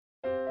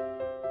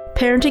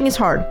Parenting is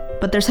hard,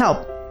 but there's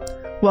help.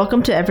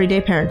 Welcome to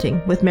Everyday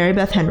Parenting with Mary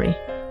Beth Henry,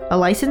 a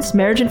licensed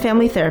marriage and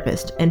family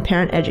therapist and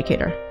parent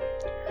educator.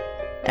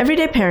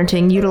 Everyday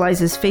Parenting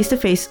utilizes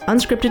face-to-face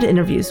unscripted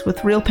interviews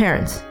with real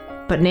parents,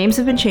 but names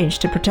have been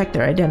changed to protect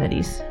their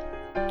identities.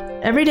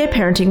 Everyday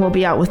Parenting will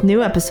be out with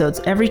new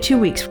episodes every 2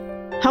 weeks.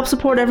 Help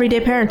support Everyday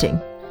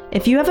Parenting.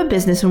 If you have a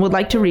business and would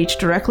like to reach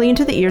directly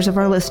into the ears of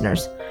our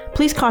listeners,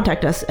 please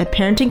contact us at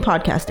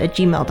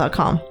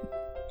parentingpodcast@gmail.com.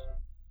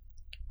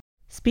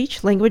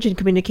 Speech, language, and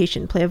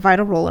communication play a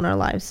vital role in our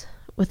lives.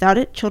 Without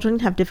it, children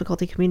have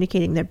difficulty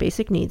communicating their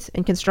basic needs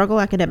and can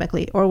struggle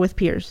academically or with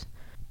peers.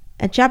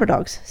 At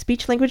Jabberdogs,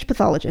 speech-language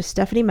pathologist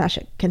Stephanie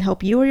Mashik can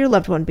help you or your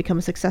loved one become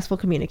a successful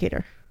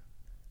communicator.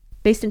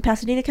 Based in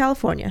Pasadena,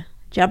 California,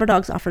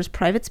 Jabberdogs offers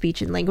private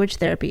speech and language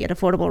therapy at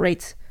affordable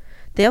rates.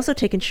 They also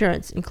take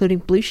insurance, including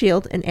Blue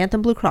Shield and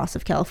Anthem Blue Cross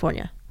of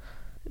California.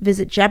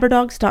 Visit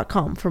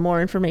jabberdogs.com for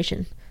more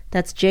information.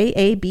 That's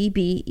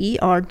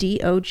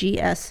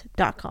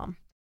JABBERDOGS.com.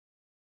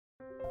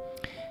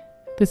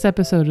 This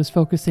episode is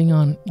focusing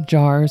on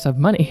jars of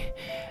money.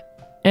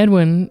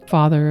 Edwin,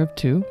 father of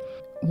two,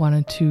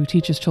 wanted to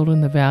teach his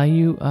children the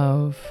value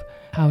of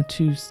how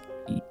to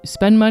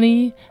spend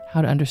money,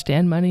 how to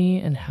understand money,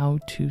 and how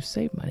to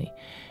save money.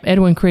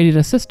 Edwin created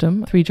a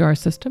system, a 3-jar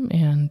system,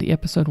 and the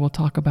episode will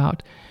talk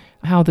about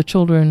how the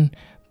children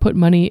put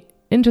money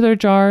into their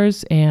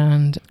jars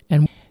and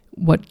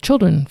what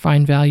children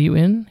find value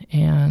in.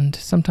 And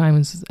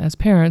sometimes as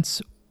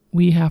parents,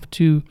 we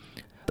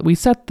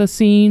set the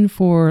scene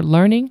for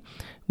learning,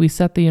 we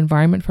set the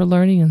environment for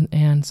learning,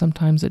 and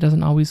sometimes it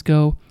doesn't always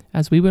go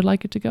as we would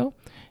like it to go.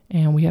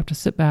 And we have to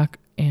sit back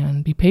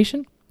and be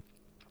patient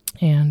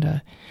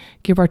and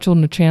give our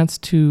children a chance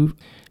to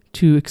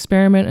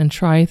experiment and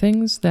try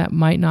things that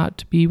might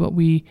not be what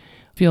we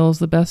feel is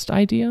the best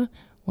idea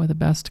or the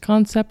best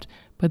concept,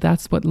 but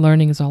that's what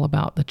learning is all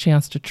about, the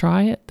chance to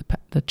try it,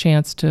 the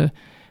chance to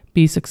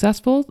be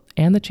successful,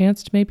 and the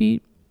chance to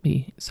maybe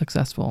be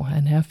successful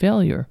and have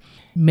failure.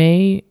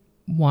 May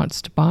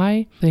wants to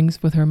buy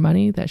things with her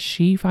money that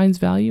she finds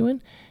value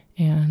in,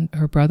 and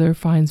her brother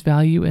finds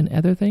value in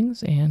other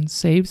things and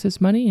saves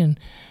his money and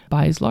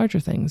buys larger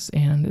things.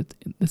 And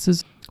this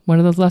is one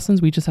of those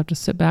lessons we just have to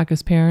sit back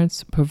as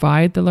parents,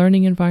 provide the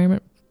learning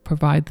environment,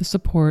 provide the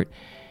support,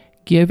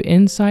 give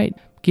insight,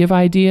 give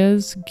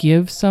ideas,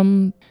 give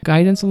some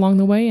guidance along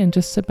the way, and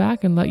just sit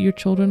back and let your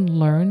children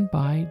learn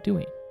by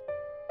doing.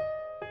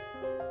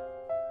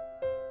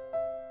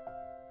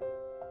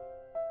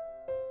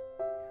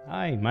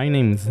 Hi, my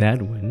name is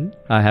Edwin.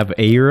 I have an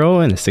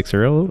 8-year-old and a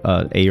 6-year-old,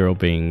 8-year-old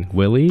being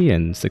Willie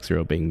and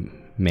 6-year-old being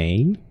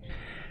May.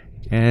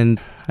 And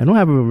I don't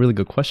have a really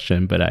good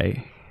question, but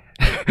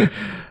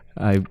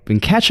I've been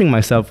catching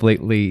myself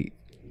lately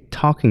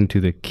talking to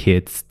the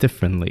kids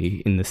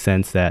differently, in the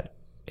sense that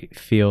I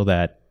feel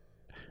that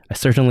I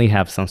certainly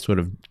have some sort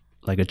of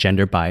like a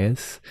gender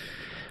bias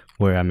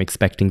where I'm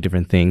expecting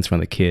different things from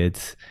the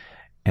kids.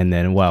 And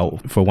then, well,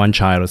 for one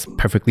child, it's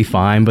perfectly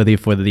fine, but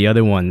for the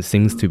other one,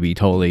 seems to be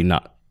totally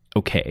not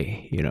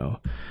okay. You know,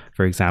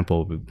 for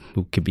example,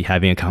 we could be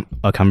having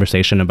a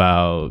conversation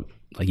about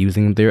like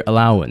using their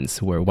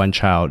allowance, where one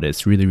child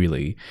is really,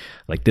 really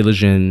like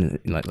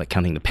diligent, like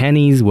counting the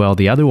pennies, while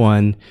the other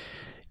one,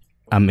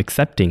 I'm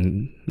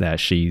accepting that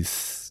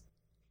she's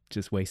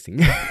just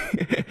wasting.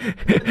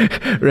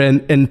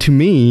 and to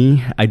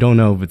me, I don't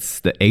know if it's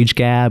the age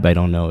gap. I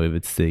don't know if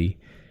it's the,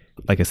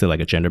 like I said, like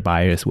a gender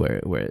bias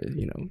where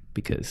you know,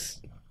 because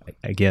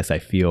I guess I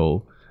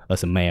feel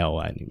as a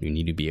male, you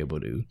need to be able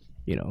to,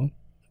 you know,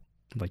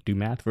 like do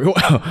math for a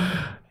while.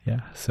 Yeah,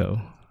 so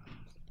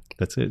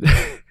that's it.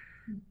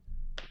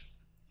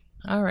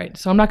 All right,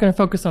 so I'm not going to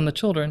focus on the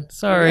children.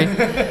 Sorry.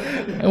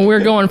 And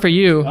we're going for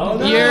you. Oh,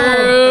 no. You.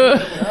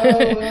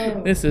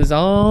 This is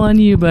all on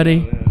you,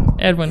 buddy.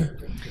 Edwin.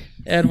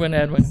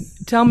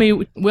 Tell me,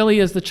 Willie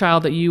is the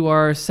child that you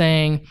are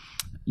saying,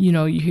 you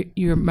know,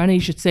 your money, you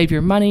should save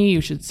your money,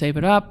 you should save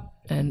it up,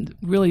 and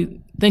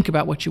really think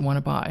about what you want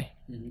to buy,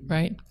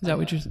 right? Is that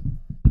what you're saying?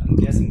 I'm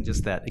guessing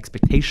just that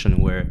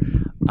expectation where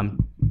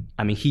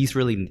he's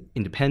really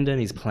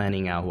independent, he's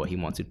planning out what he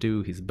wants to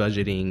do, he's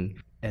budgeting,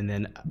 and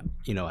then,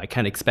 you know, I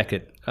kind of expect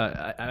it.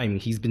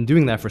 He's been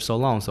doing that for so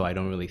long, so I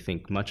don't really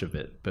think much of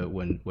it. But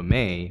when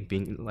May,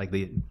 being like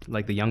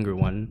the younger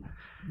one,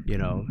 you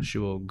know, she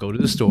will go to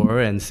the store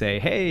and say,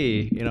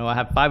 hey, you know, I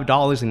have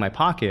 $5 in my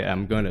pocket.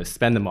 I'm going to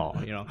spend them all,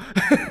 you know.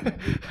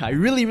 I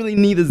really, really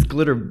need this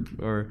glitter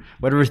or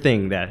whatever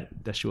thing that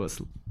she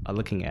was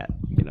looking at,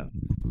 you know.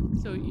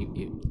 So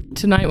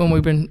tonight when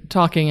we've been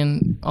talking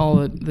and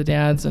all the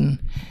dads and,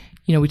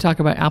 you know, we talk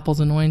about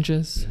apples and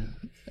oranges,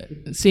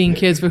 seeing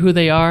kids for who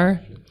they are.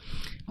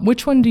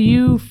 Which one do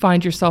you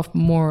find yourself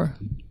more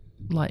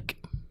like?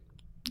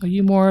 Are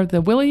you more of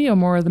the Willie or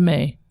more of the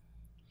May?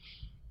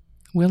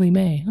 Willie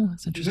May. Oh,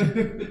 that's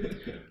interesting.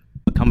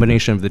 A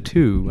combination of the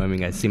two. I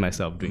mean, I see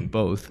myself doing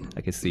both.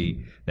 I can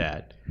see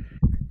that,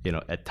 you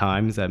know, at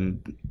times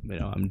I'm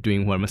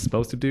doing what I'm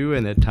supposed to do,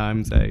 and at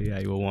times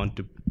I will want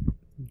to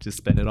just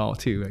spend it all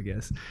too, I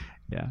guess.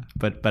 Yeah.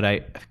 But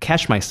I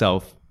catch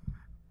myself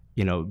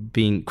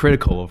being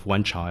critical of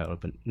one child,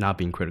 but not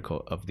being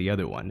critical of the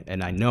other one.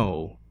 And I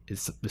know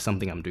it's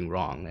something I'm doing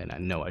wrong, and I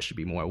know I should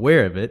be more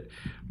aware of it,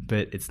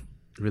 but it's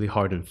really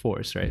hard to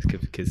enforce, right?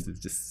 Because it's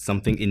just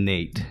something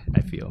innate,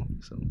 I feel.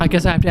 So I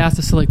guess I have to ask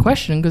a silly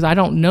question because I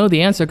don't know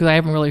the answer because I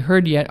haven't really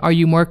heard yet. Are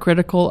you more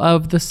critical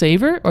of the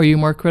saver or are you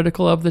more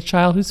critical of the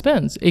child who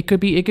spends? It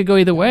could go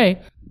either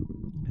way.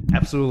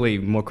 Absolutely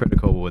more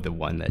critical with the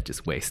one that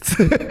just wastes.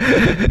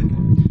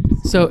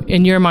 So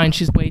in your mind,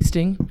 she's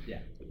wasting. Yeah.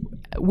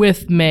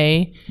 With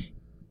May,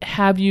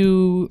 have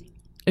you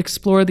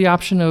explored the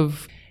option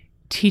of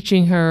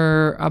teaching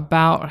her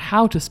about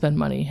how to spend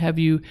money?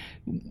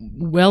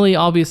 Welly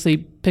obviously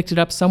picked it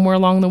up somewhere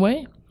along the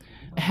way.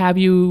 Have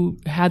you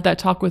had that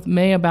talk with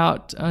May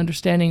about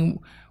understanding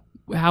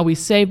how we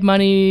save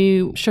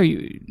money? Sure,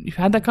 you've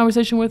had that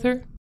conversation with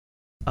her?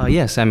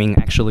 Yes,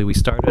 actually we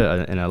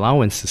started an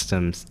allowance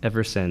system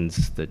ever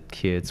since the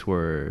kids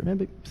were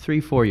maybe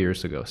 3-4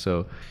 years ago.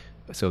 So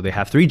they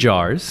have 3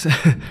 jars.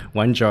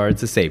 One jar is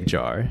the save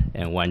jar,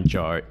 and one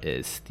jar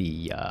is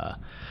the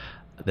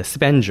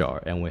spend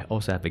jar, and we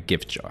also have a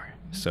gift jar.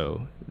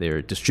 So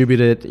they're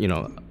distributed,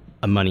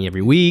 money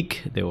every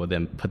week. They will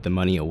then put the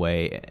money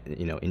away,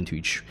 into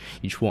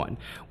each one.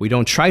 We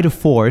don't try to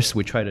force.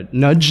 We try to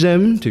nudge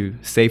them to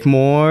save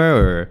more,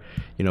 or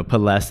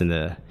put less in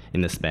the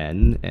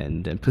spend,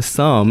 and then put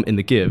some in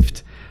the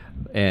gift.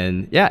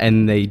 And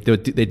they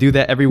do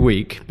that every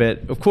week.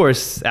 But of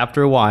course,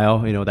 after a while,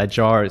 that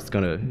jar is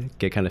gonna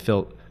get kind of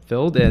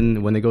filled,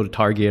 and when they go to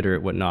Target or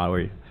whatnot,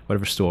 or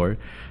whatever store,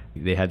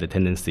 they have the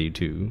tendency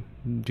to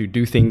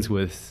do things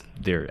with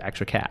their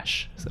extra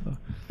cash. So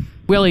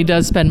Willie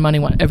does spend money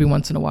every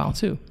once in a while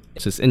too.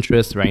 His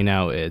interest right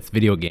now is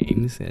video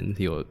games, and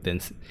he'll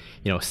then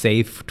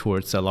save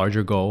towards a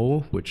larger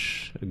goal,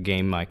 which a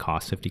game might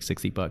cost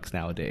 $50-$60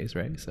 nowadays,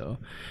 right? So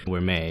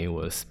where May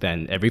will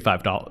spend every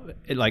 $5,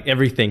 like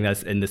everything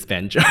that's in the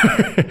spend jar.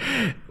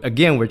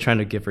 Again, we're trying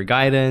to give her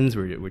guidance.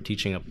 We're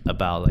teaching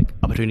about like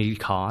opportunity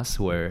costs,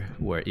 where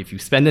if you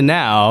spend it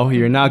now,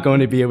 you're not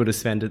going to be able to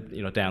spend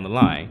it down the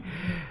line.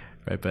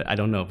 Right, but I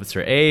don't know if it's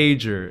her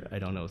age, or I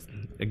don't know.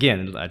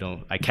 Again,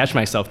 I catch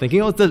myself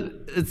thinking,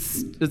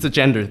 it's a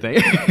gender thing.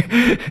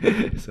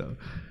 So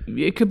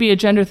it could be a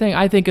gender thing.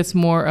 I think it's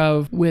more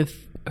of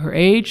with her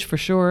age for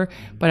sure,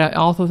 but I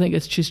also think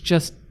she's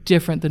just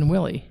different than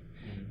Willie.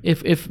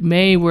 If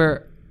May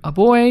were a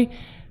boy,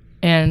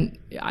 and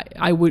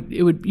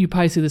you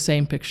probably see the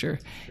same picture.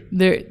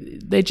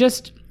 They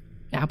just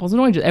apples and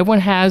oranges. Everyone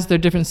has their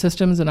different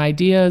systems and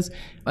ideas.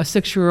 A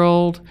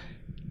 6-year-old.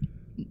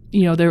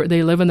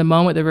 They live in the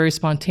moment. They're very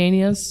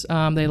spontaneous.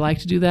 They like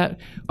to do that.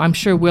 I'm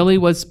sure Willie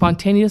was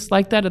spontaneous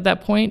like that at that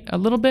point a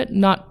little bit,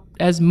 not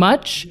as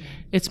much.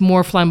 It's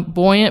more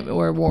flamboyant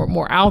or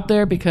more out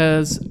there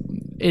because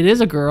it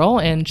is a girl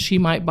and she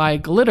might buy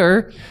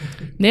glitter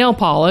nail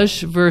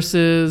polish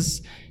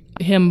versus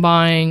him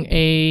buying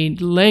a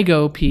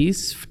Lego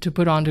piece to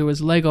put onto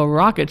his Lego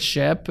rocket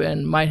ship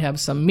and might have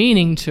some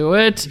meaning to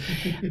it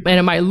and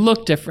it might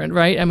look different,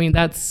 right?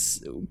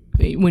 That's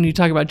when you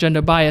talk about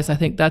gender bias, I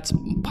think that's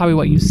probably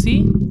what you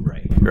see.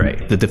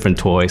 Right. The different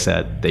toys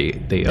that they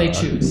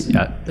choose.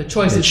 Yeah. The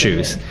choices they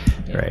choose.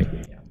 Yeah. Right.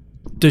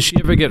 Does she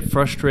ever get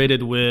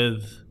frustrated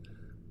with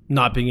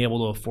not being able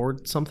to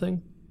afford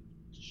something?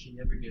 Does she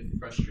ever get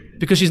frustrated?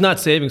 Because she's not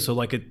saving, so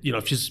like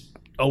if she's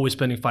always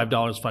spending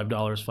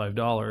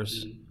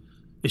 $5,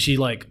 is she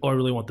like, I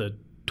really want the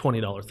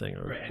 $20 thing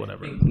or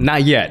whatever?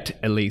 Not yet,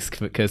 at least,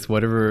 because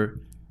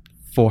whatever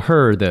for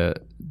her the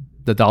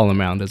dollar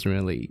amount doesn't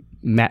really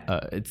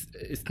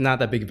it's not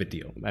that big of a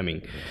deal.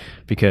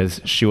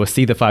 Because she will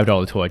see the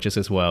 $5 toy just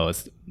as well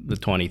as the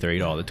 $20,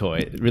 $30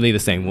 toy, really the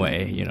same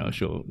way.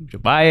 She'll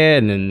buy it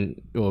and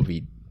then it will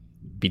be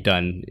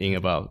done in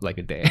about like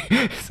a day.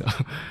 So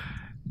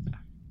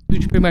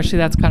would you pretty much say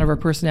that's kind of her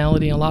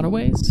personality in a lot of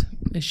ways?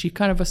 Is she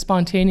kind of a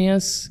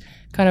spontaneous,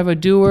 kind of a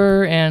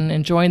doer and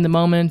enjoying the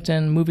moment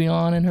and moving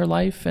on in her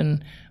life?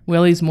 And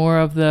Willie's more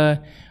of the,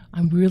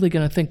 I'm really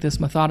going to think this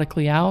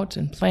methodically out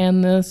and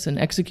plan this and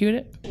execute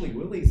it?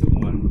 Willie's the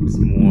one who's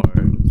more,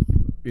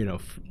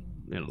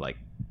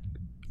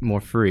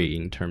 more free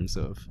in terms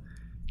of,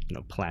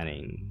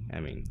 planning.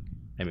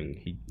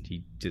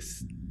 He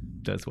just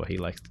does what he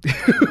likes to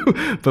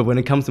do. But when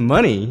it comes to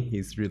money,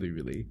 he's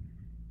really,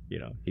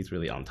 he's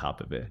really on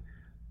top of it.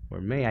 Where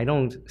May, I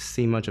don't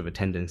see much of a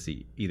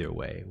tendency either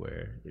way,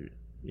 where,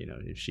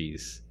 if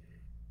she's,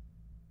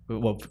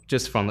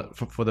 just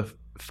for the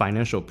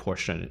financial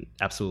portion,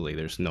 absolutely,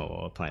 there's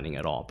no planning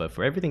at all. But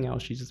for everything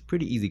else, she's just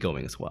pretty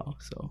easygoing as well.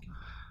 So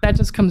that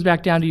just comes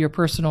back down to your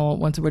personal.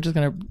 Once we're just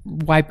going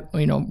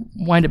to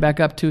wind it back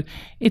up to,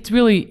 it's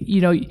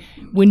really,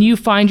 when you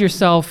find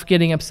yourself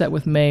getting upset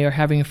with May or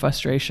having a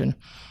frustration,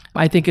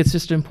 I think it's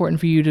just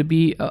important for you to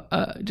be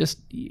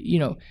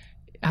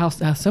how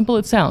simple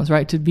it sounds,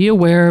 right? To be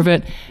aware of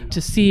it,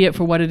 to see it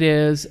for what it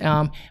is.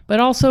 But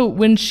also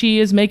when she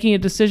is making a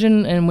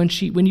decision and when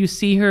you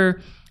see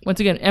her, once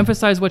again,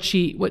 emphasize what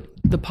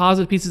the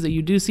positive pieces that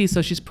you do see.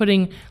 So she's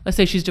let's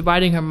say she's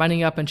dividing her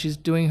money up and she's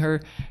doing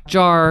her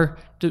jar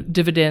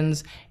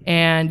dividends,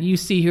 and you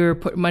see her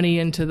put money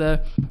into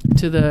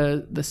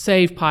the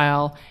save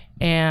pile,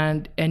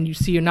 and you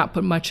see her not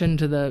put much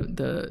into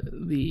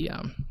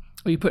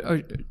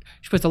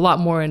she puts a lot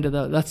more into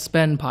the let's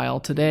spend pile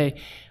today.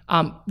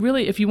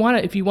 Really, if you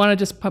want to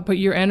just put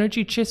your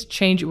energy, just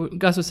change it.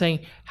 Gus was saying,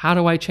 how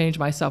do I change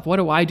myself? What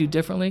do I do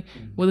differently?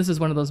 Well, this is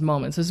one of those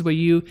moments. This is where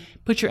you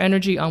put your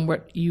energy on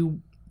what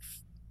you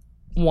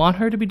want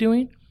her to be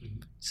doing.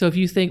 So if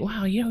you think,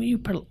 wow,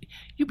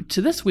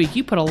 to this week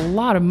you put a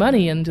lot of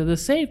money into the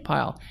save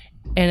pile,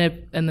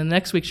 and the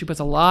next week she puts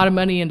a lot of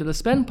money into the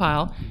spend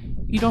pile,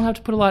 you don't have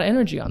to put a lot of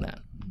energy on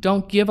that.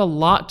 Don't give a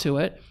lot to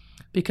it,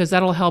 because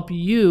that'll help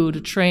you to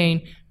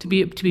train to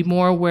be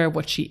more aware of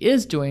what she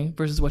is doing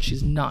versus what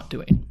she's not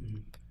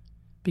doing.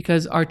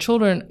 Because our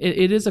children,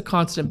 it is a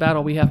constant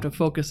battle we have to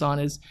focus on.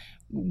 Is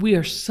we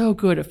are so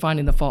good at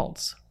finding the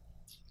faults,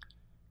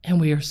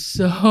 and we are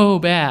so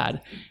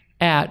bad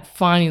at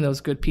finding those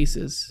good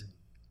pieces.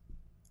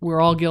 We're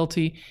all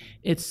guilty.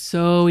 It's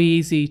so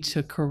easy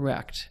to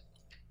correct.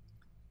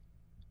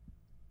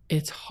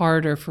 It's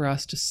harder for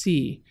us to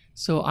see.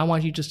 So I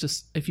want you just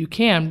to, if you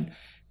can,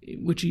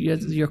 which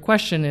your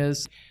question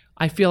is,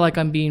 I feel like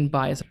I'm being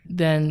biased,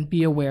 then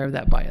be aware of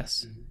that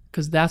bias.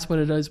 Because that's what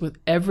it is with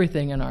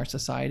everything in our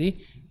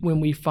society.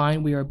 When we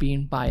find we are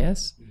being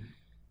biased,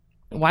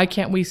 why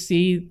can't we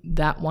see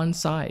that one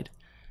side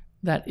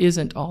that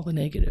isn't all the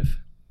negative?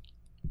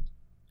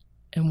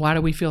 And why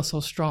do we feel so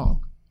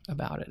strong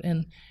about it?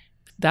 And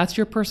that's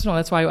your personal,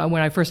 that's why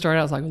when I first started,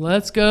 I was like,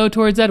 let's go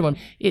towards Edwin.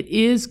 It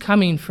is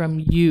coming from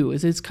you.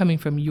 It is coming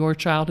from your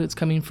childhood. It's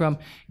coming from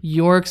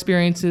your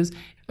experiences.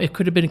 It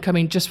could have been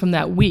coming just from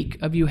that week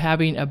of you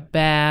having a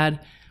bad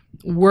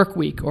work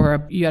week,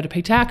 or you had to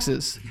pay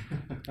taxes,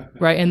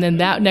 right? And then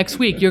that next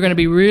week, you're going to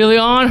be really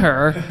on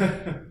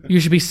her. You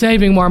should be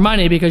saving more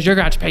money because you're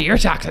going to have to pay your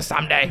taxes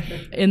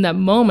someday. In that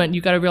moment,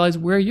 you got to realize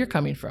where you're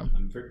coming from.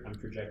 I'm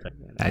projecting.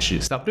 I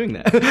should stop doing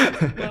that.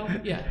 Well,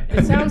 yeah,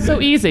 it sounds so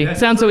easy.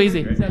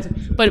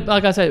 But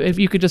like I said, if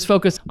you could just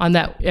focus on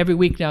that every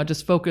week now,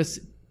 just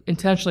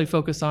intentionally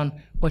focus on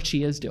what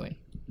she is doing.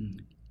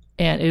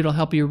 And it'll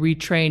help you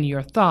retrain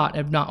your thought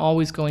of not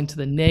always going to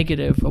the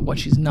negative of what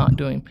she's not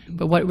doing,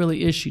 but what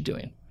really is she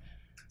doing?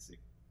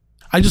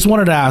 I just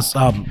wanted to ask,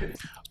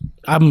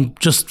 I'm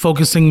just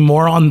focusing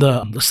more on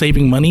the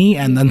saving money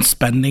and then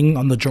spending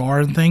on the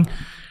jar thing.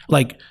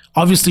 Like,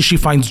 obviously she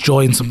finds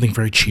joy in something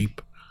very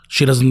cheap.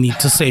 She doesn't need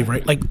to save,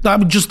 right? Like,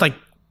 I'm just like,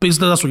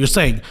 basically that's what you're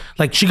saying.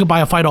 Like, she could buy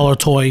a $5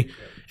 toy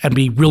and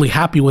be really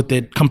happy with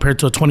it compared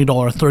to a $20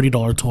 or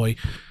 $30 toy.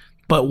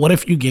 But what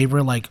if you gave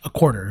her like a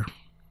quarter?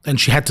 And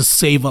she had to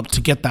save up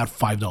to get that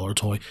 $5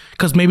 toy.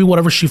 Because maybe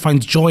whatever she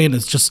finds joy in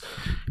is just,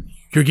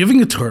 you're giving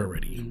it to her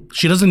already.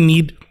 She doesn't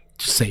need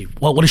to save.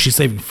 Well, what is she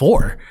saving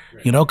for?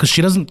 You know, because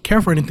she doesn't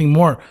care for anything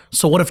more.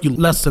 So what if you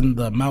lessen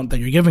the amount that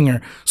you're giving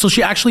her? So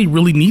she actually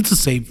really needs to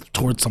save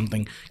towards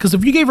something. Because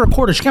if you gave her a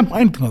quarter, she can't buy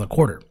anything with a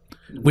quarter.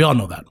 We all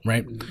know that,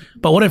 right?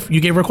 But what if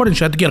you gave her a quarter and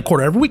she had to get a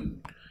quarter every week,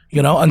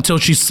 you know, until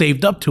she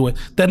saved up to it?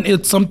 Then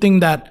it's something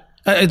that,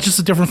 it's just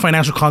a different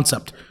financial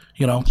concept.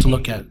 You know, to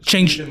look at.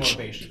 Change the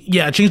motivation.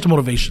 Yeah, change the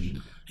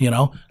motivation, you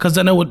know, because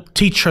then it would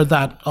teach her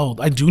that, oh,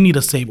 I do need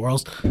to save, or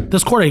else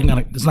this quarter it's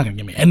not going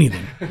to give me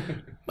anything.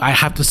 I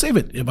have to save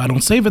it. If I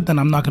don't save it, then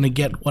I'm not going to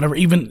get whatever,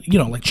 even, you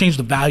know, like change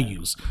the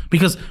values,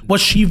 because what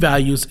she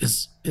values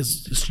is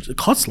it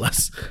costs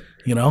less,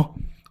 you know?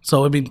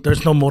 So, I mean,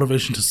 there's no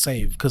motivation to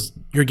save because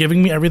you're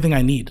giving me everything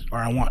I need or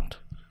I want.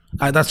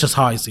 That's just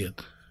how I see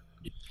it.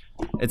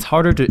 It's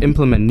harder to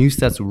implement new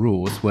sets of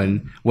rules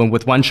when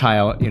with one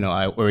child, you know,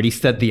 I already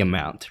set the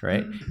amount,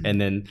 right?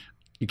 And then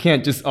you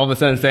can't just all of a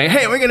sudden say,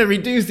 hey, we're going to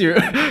reduce your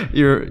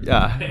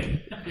amount.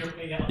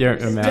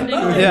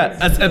 Yeah,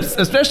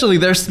 especially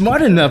they're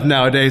smart enough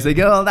nowadays. They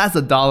go, oh, that's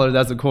 $1,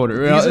 that's a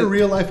quarter. These are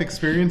real life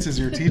experiences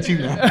you're teaching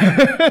them.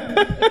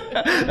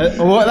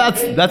 Well,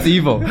 that's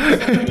evil.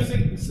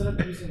 Instead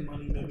of using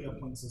money, maybe a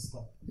point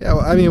system. Yeah,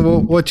 well, I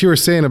mean, what you were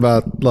saying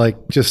about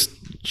like just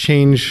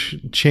change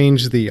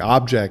the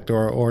object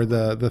or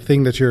the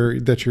thing that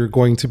you're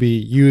going to be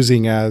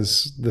using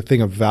as the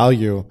thing of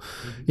value.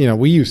 You know,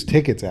 we use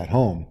tickets at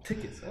home.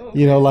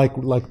 You know,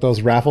 like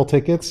those raffle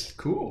tickets.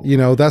 Cool. You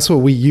know, that's what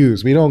we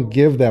use. We don't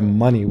give them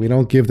money. We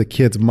don't give the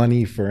kids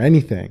money for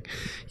anything.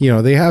 You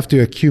know, they have to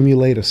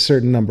accumulate a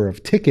certain number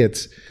of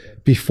tickets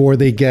before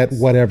they get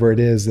whatever it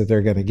is that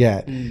they're going to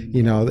get.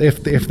 You know,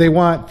 if they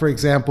want, for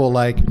example,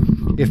 like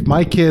if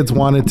my kids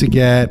wanted to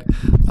get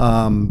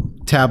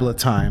tablet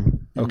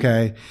time,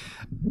 okay,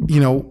 you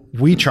know,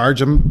 we charge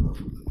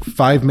them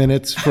 5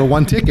 minutes for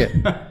one ticket,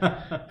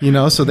 you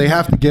know, so they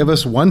have to give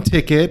us one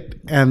ticket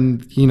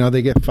and, you know,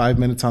 they get 5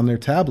 minutes on their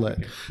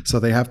tablet. So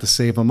they have to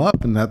save them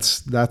up. And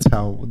that's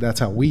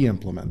how we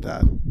implement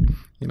that.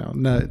 You know,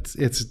 no,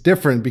 it's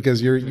different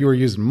because you're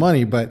using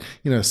money, but,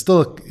 you know,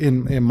 still,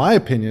 in my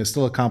opinion, it's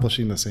still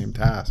accomplishing the same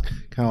task,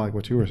 kind of like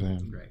what you were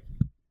saying. Right.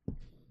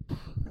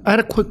 I had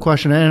a quick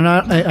question, and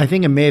I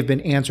think it may have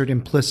been answered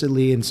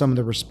implicitly in some of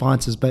the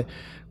responses, but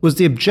was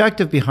the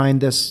objective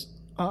behind this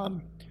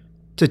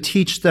to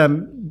teach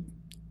them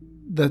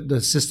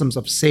the systems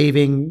of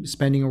saving,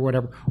 spending, or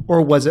whatever,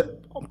 or was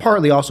it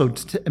partly also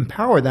to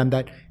empower them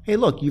that, hey,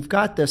 look, you've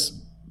got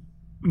this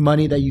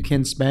money that you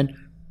can spend.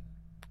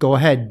 Go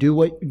ahead, do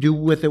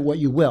with it what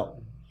you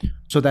will,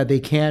 so that they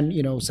can,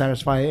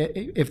 satisfy it.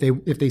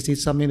 If they see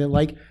something they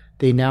like,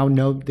 they now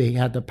know they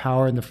have the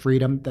power and the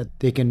freedom that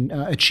they can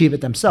achieve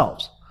it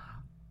themselves.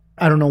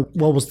 I don't know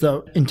what was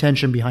the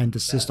intention behind the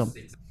system.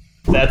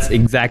 That's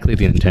exactly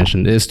the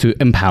intention, is to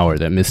empower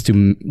them, is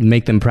to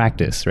make them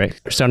practice, right?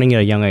 Starting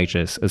at a young age,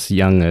 as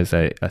young as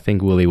I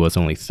think Willie was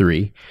only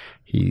 3,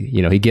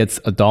 he gets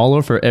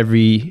 $1 for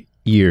every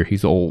year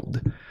he's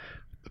old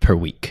per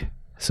week.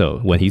 So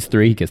when he's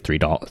 3, he gets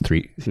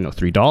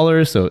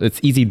 $3. So it's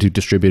easy to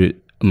distribute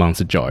it amongst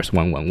the jars,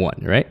 1, 1, 1,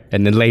 right?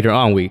 And then later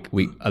on,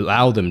 we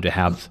allow them to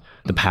have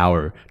the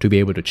power to be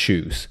able to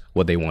choose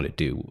what they want to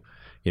do,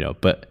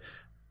 But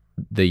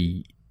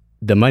the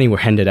money were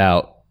handed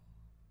out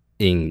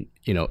in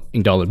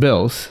dollar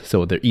bills,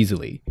 so they're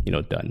easily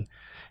done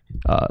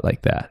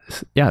like that.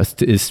 Yeah,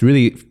 it's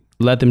really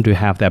led them to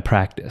have that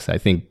practice. I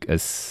think,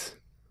 as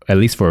at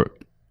least for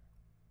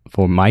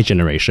my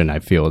generation, I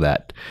feel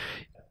that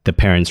the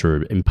parents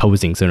were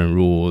imposing certain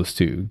rules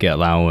to get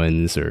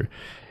allowance, or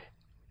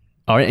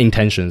our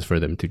intentions for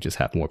them to just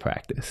have more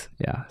practice.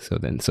 Yeah, so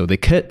they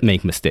could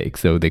make mistakes,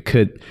 so they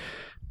could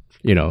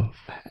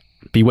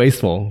be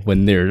wasteful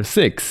when they're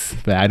 6,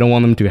 but I don't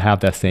want them to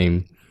have the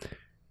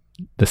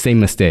same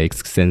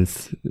mistakes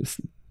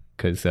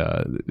because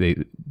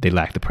they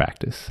lack the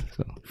practice.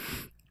 So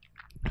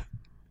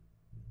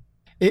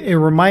it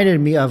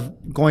reminded me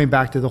of going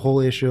back to the whole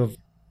issue of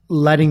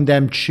letting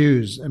them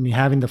choose. I mean,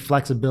 having the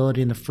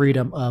flexibility and the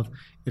freedom of,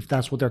 if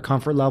that's what their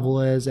comfort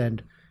level is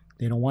and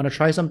they don't want to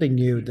try something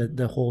new,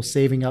 the whole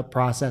saving up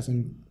process.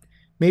 And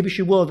maybe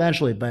she will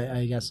eventually, but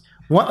I guess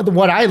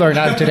what I learned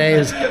out of today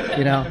is,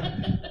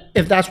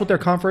 if that's what their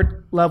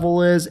comfort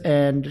level is,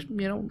 and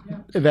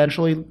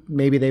eventually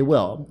maybe they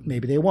will,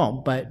 maybe they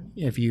won't. But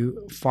if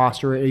you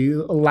foster it,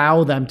 you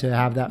allow them to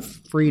have that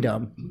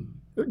freedom,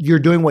 you're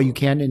doing what you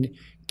can and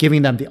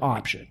giving them the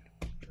option.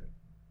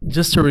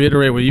 Just to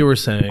reiterate what you were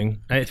saying,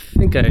 I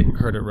think I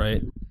heard it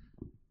right,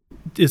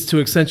 is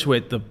to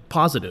accentuate the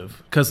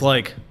positive. Because,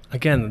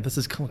 again, this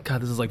is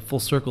like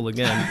full circle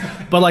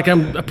again. But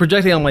I'm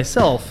projecting on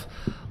myself.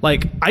 I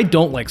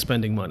don't like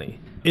spending money.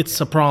 It's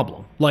a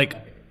problem.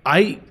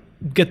 I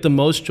get the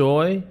most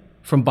joy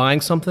from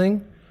buying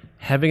something,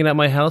 having it at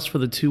my house for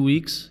the 2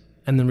 weeks,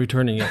 and then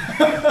returning it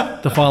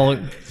the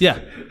following. Yeah,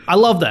 I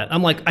love that.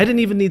 I'm I didn't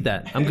even need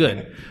that. I'm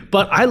good.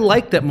 But I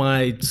like that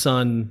my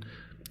son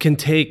can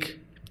take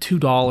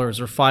 $2 or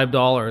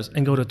 $5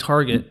 and go to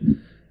Target,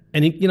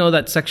 and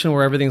that section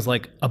where everything's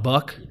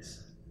 $1.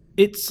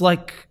 It's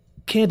like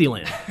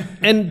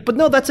Candyland. But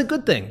no, that's a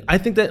good thing. I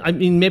think that,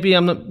 maybe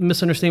I'm not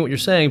misunderstanding what you're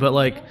saying,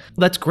 but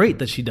that's great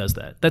that she does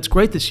that. That's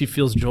great that she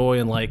feels joy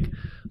in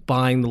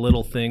buying the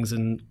little things,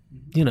 and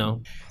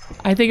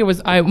I think it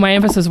was my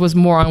emphasis was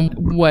more on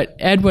what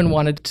Edwin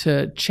wanted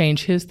to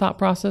change his thought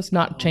process,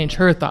 not change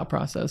her thought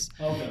process.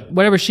 Okay.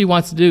 Whatever she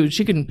wants to do,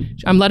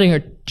 I'm letting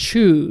her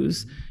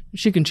choose.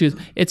 She can choose.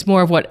 It's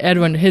more of what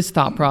Edwin, his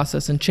thought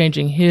process, and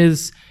changing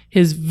his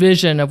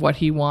vision of what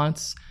he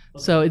wants.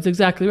 So it's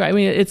exactly right.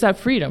 It's that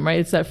freedom, right?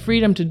 It's that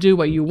freedom to do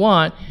what you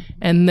want,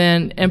 and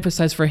then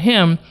emphasize for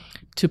him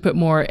to put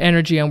more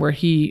energy on where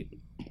he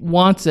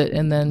wants it,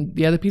 and then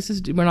the other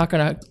pieces, we're not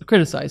going to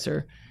criticize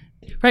her.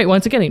 Right,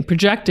 once again,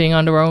 projecting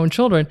onto our own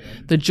children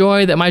the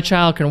joy that my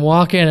child can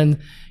walk in and,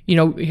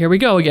 here we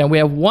go again. We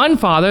have one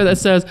father that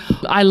says,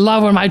 I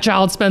love when my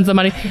child spends the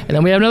money. And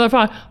then we have another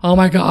father, oh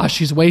my gosh,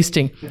 she's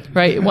wasting,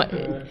 right?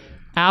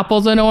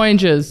 Apples and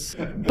oranges.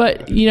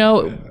 But,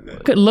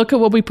 look at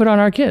what we put on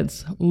our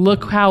kids.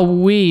 Look how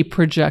we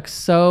project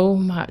so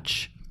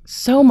much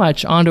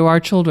onto our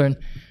children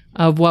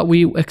of what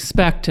we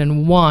expect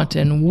and want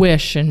and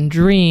wish and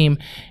dream.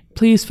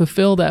 Please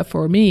fulfill that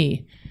for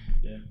me.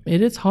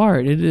 It is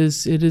hard. It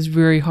is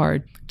very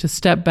hard to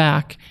step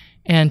back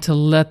and to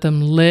let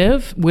them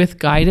live with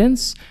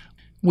guidance,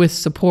 with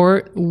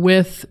support,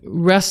 with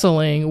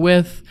wrestling,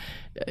 with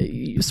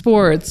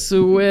sports,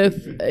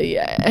 with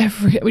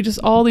just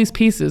all these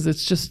pieces.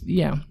 It's just,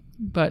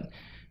 but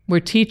we're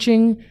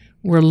teaching,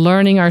 we're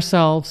learning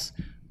ourselves,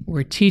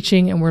 we're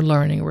teaching and we're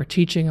learning, we're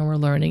teaching and we're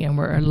learning, and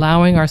we're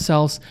allowing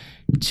ourselves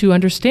to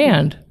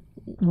understand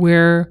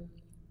where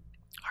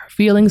our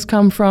feelings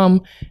come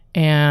from.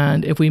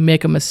 And if we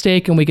make a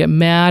mistake and we get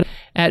mad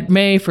at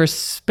May for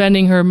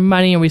spending her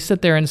money, and we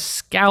sit there and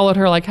scowl at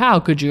her how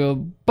could you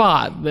have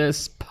bought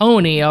this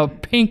pony, a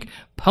pink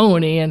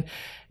pony, and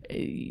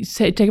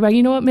take it back.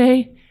 You know what,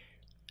 May?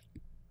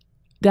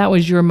 That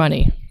was your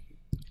money.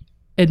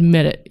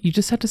 Admit it. You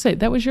just have to say,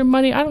 that was your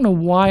money. I don't know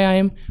why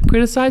I'm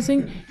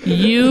criticizing.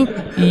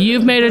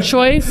 You've made a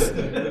choice.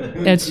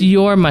 It's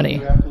your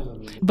money.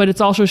 But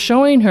it's also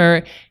showing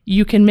her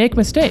you can make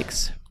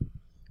mistakes.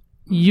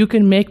 You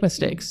can make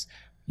mistakes.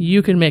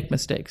 You can make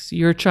mistakes.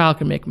 Your child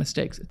can make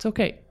mistakes. It's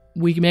okay.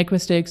 We make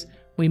mistakes.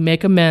 We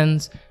make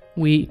amends.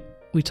 We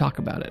talk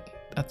about it.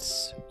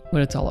 That's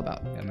what it's all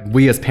about.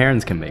 We as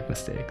parents can make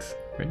mistakes,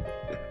 Right.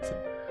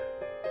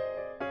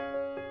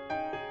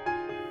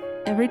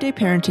 Everyday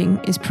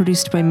Parenting is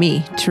produced by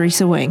me,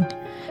 Teresa Wang.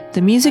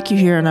 The music you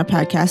hear on our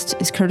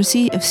podcast is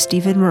courtesy of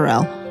Stephen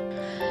Morell.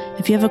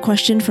 If you have a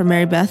question for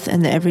Mary Beth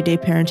and the Everyday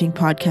Parenting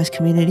podcast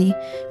community,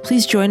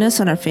 please join us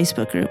on our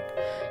Facebook group.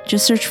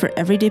 Just search for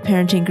Everyday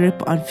Parenting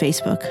Group on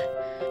Facebook.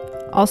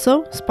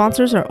 Also,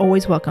 sponsors are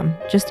always welcome.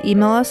 Just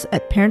email us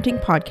at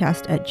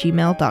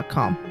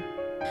parentingpodcast@gmail.com.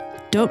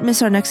 Don't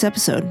miss our next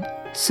episode.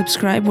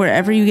 Subscribe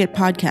wherever you get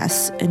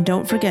podcasts, and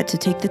don't forget to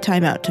take the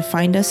time out to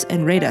find us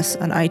and rate us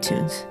on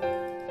iTunes.